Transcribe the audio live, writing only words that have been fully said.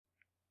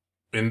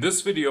In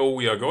this video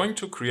we are going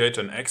to create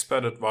an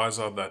expert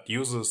advisor that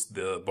uses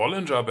the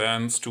Bollinger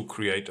Bands to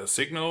create a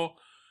signal,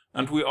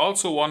 and we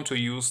also want to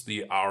use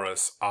the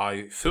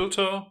RSI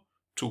filter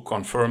to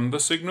confirm the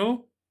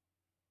signal.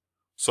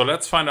 So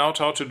let's find out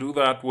how to do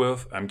that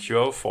with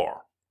MQL4.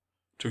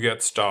 To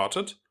get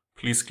started,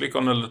 please click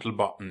on the little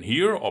button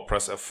here or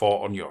press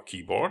F4 on your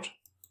keyboard.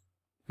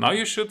 Now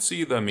you should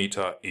see the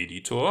Meta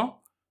editor,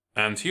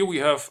 and here we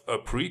have a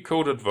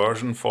pre-coded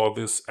version for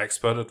this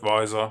expert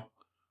advisor.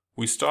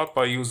 We start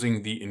by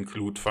using the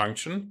include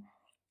function.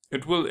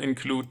 It will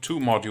include two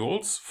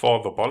modules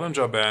for the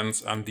Bollinger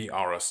Bands and the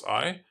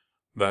RSI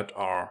that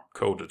are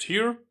coded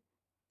here.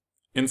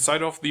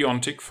 Inside of the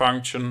onTick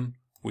function,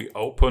 we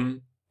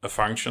open a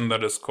function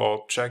that is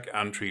called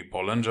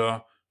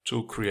checkEntry_Bollinger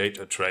to create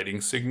a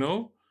trading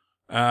signal.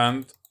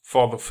 And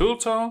for the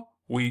filter,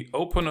 we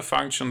open a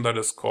function that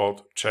is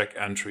called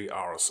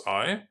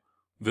checkEntry_RSI.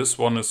 This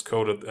one is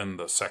coded in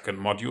the second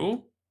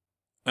module.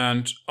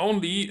 And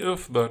only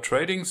if the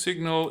trading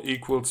signal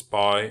equals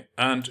buy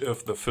and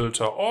if the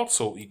filter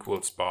also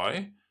equals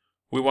buy,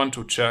 we want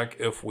to check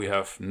if we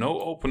have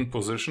no open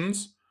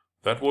positions.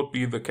 That would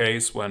be the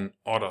case when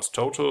orders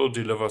total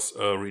delivers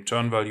a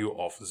return value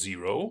of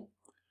 0.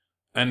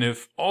 And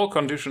if all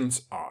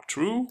conditions are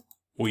true,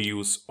 we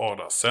use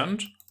order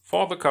send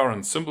for the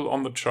current symbol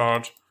on the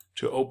chart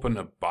to open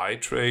a buy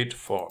trade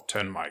for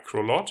 10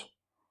 microlot.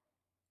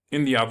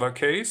 In the other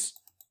case,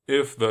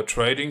 if the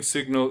trading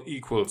signal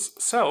equals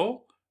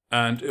sell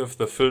and if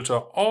the filter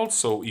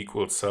also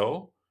equals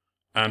sell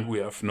and we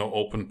have no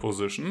open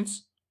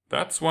positions,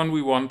 that's when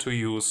we want to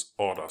use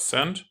order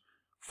send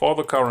for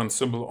the current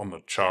symbol on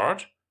the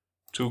chart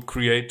to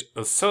create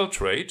a sell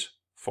trade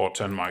for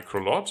 10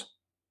 microlot.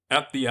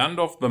 At the end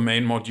of the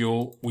main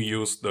module, we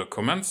use the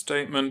comment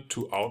statement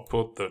to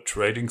output the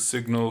trading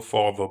signal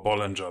for the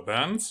Bollinger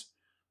Bands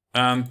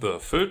and the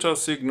filter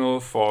signal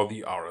for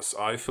the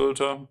RSI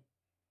filter.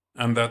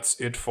 And that's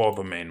it for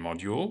the main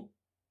module.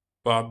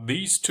 But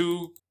these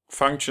two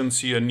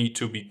functions here need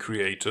to be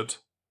created.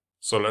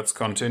 So let's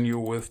continue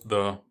with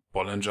the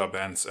Bollinger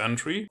Bands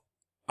entry.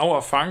 Our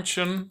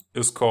function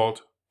is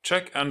called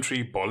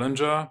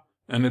checkEntry_Bollinger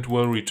and it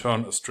will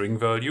return a string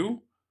value.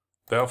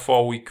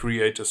 Therefore, we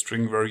create a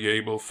string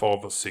variable for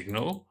the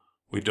signal.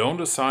 We don't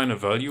assign a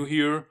value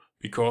here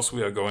because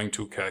we are going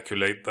to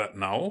calculate that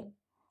now.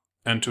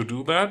 And to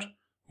do that,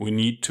 we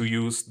need to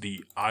use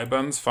the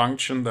IBANS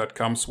function that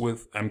comes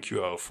with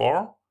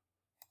MQL4.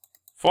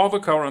 For the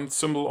current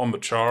symbol on the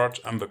chart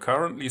and the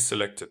currently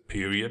selected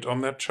period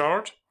on that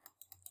chart,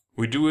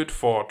 we do it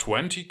for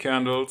 20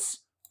 candles.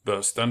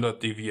 The standard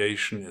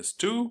deviation is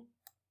 2.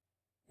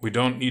 We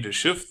don't need a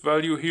shift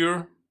value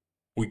here.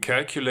 We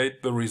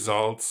calculate the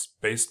results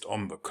based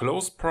on the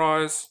close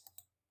price.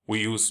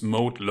 We use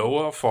mode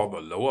lower for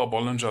the lower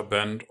Bollinger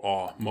Band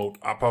or mode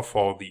upper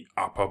for the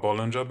upper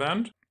Bollinger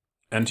Band.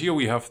 And here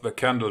we have the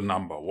candle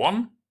number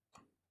 1.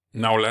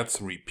 Now let's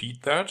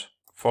repeat that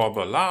for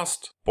the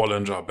last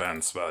Bollinger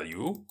Bands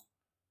value.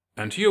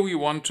 And here we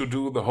want to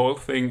do the whole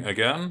thing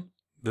again.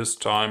 This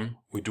time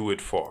we do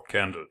it for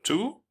candle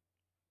 2.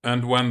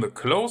 And when the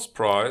close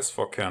price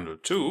for candle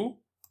 2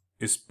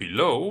 is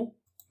below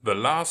the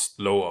last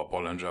lower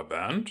Bollinger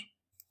Band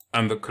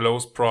and the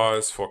close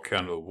price for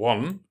candle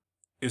 1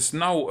 is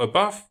now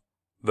above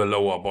the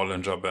lower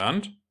Bollinger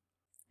Band,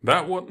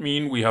 that would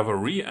mean we have a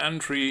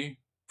re-entry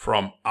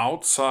from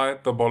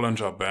outside the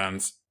Bollinger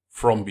Bands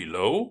from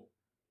below,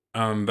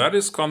 and that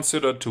is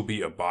considered to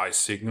be a buy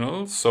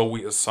signal, so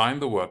we assign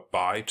the word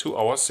buy to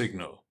our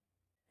signal.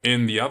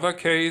 In the other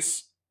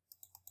case,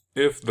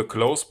 if the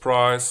close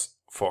price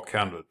for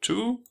candle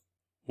 2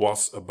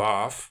 was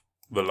above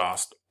the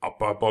last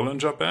upper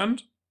Bollinger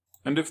Band,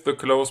 and if the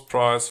close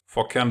price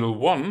for candle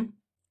 1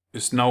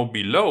 is now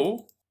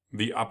below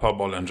the upper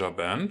Bollinger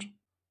Band,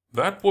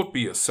 that would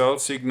be a sell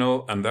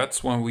signal, and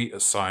that's when we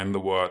assign the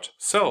word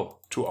sell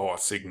to our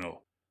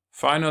signal.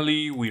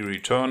 Finally, we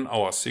return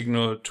our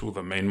signal to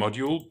the main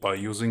module by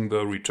using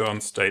the return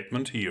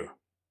statement here.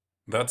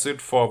 That's it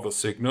for the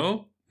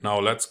signal. Now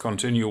let's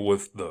continue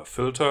with the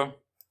filter.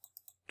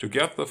 To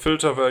get the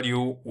filter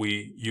value,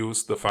 we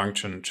use the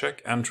function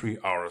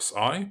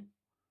checkEntry_RSI.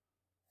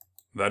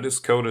 That is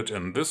coded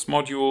in this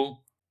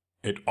module.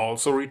 It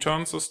also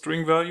returns a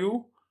string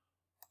value.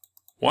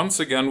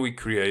 Once again, we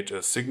create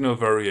a signal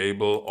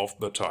variable of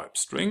the type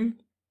string.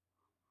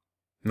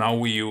 Now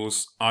we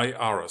use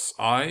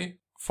iRSI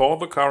for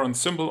the current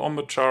symbol on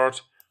the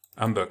chart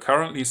and the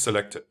currently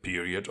selected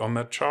period on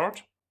that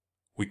chart.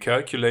 We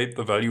calculate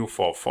the value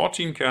for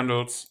 14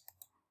 candles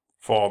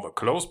for the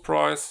close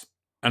price,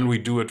 and we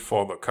do it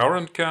for the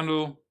current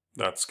candle,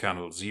 that's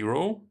candle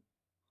 0.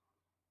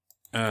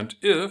 And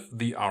if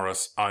the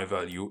RSI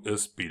value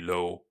is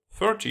below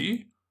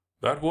 30,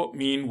 that would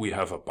mean we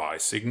have a buy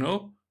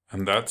signal.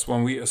 And that's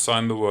when we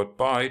assign the word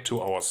buy to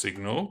our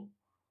signal.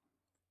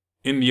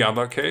 In the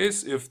other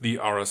case, if the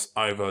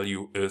RSI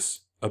value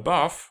is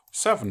above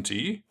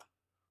 70,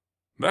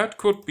 that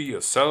could be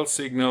a sell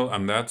signal,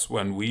 and that's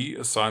when we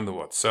assign the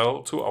word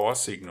sell to our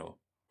signal.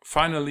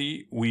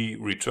 finally, we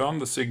return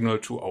the signal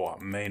to our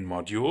main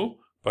module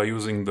by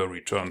using the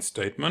return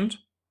statement.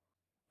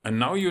 And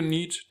now you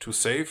need to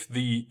save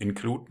the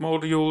include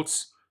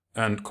modules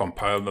and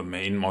compile the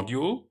main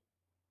module.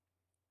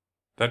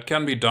 That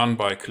can be done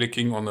by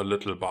clicking on the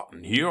little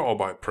button here or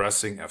by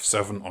pressing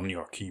F7 on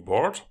your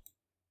keyboard.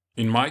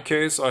 In my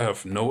case, I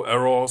have no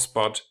errors,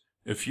 but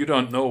if you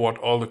don't know what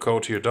all the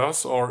code here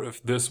does, or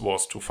if this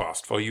was too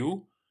fast for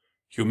you,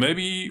 you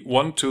maybe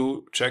want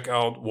to check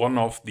out one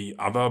of the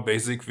other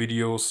basic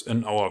videos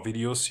in our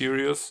video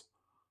series.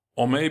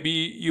 Or maybe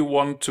you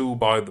want to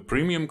buy the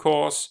premium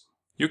course.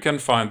 You can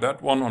find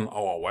that one on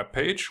our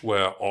webpage,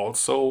 where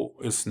also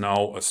is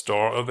now a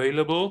store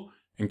available.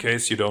 In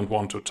case you don't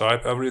want to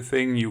type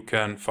everything, you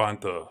can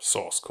find the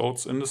source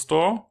codes in the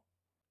store.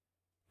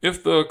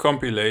 If the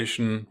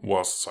compilation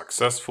was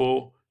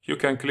successful, you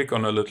can click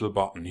on a little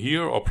button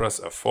here or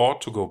press F4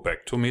 to go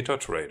back to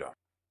MetaTrader.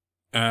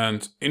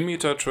 And in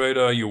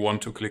MetaTrader you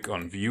want to click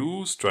on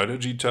View,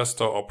 Strategy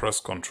Tester or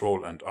press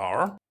Ctrl and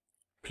R.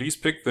 Please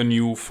pick the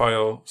new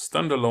file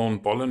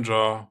standalone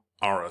Bollinger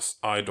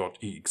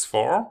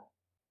rsi.ex4.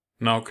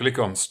 Now click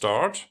on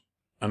Start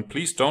and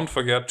please don't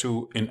forget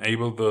to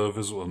enable the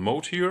visual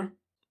mode here.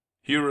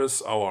 Here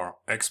is our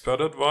Expert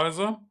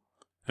Advisor,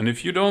 and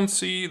if you don't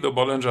see the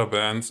Bollinger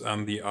Bands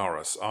and the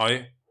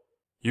RSI,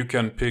 you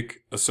can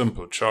pick a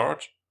simple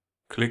chart,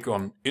 click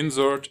on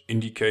Insert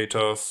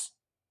Indicators,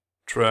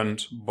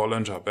 Trend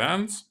Bollinger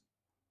Bands,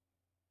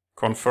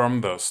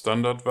 confirm the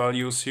standard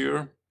values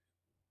here.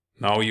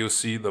 Now you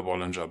see the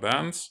Bollinger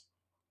Bands.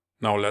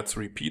 Now let's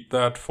repeat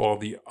that for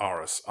the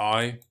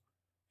RSI,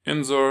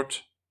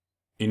 Insert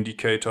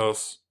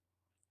Indicators,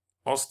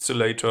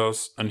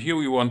 Oscillators, and here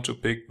we want to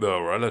pick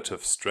the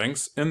Relative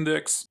Strength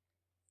Index,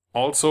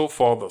 also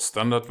for the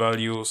standard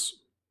values.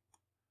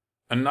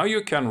 And now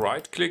you can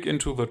right-click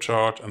into the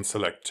chart and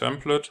select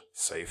Template,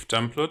 Save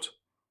Template.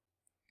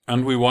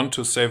 And we want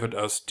to save it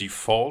as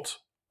default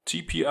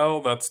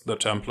TPL, that's the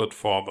template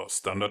for the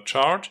standard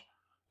chart,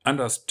 and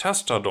as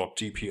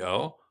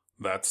tester.tpl,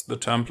 that's the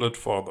template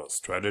for the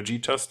strategy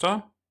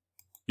tester.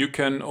 You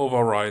can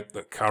overwrite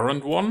the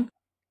current one.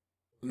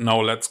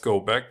 Now let's go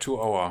back to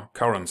our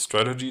current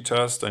strategy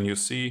test and you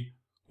see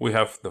we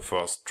have the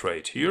first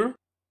trade here.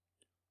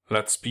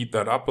 Let's speed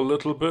that up a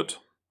little bit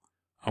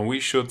and we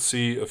should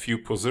see a few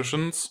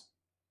positions.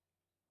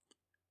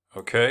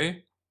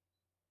 Okay.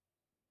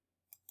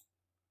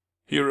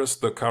 Here is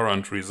the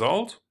current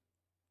result.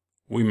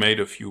 We made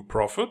a few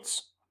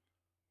profits.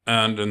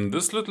 And in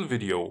this little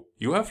video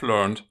you have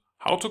learned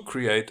how to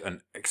create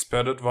an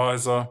Expert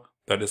Advisor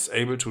that is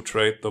able to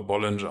trade the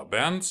Bollinger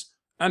Bands,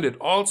 and it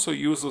also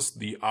uses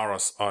the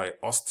RSI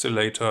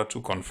oscillator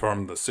to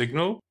confirm the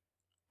signal.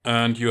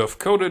 And you have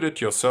coded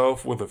it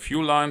yourself with a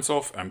few lines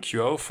of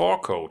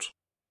MQL4 code.